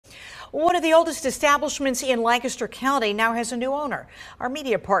One of the oldest establishments in Lancaster County now has a new owner. Our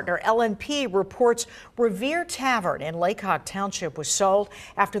media partner LNP reports Revere Tavern in Lake Hawk Township was sold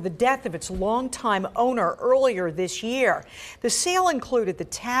after the death of its longtime owner earlier this year. The sale included the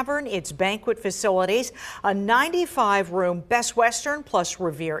tavern, its banquet facilities, a 95-room Best Western plus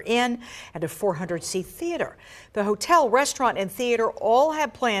Revere Inn, and a 400-seat theater. The hotel, restaurant, and theater all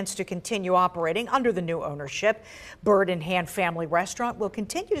have plans to continue operating under the new ownership. Bird in Hand Family Restaurant will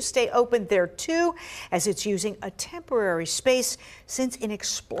continue to stay open there too, as it's using a temporary space since an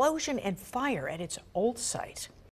explosion and fire at its old site.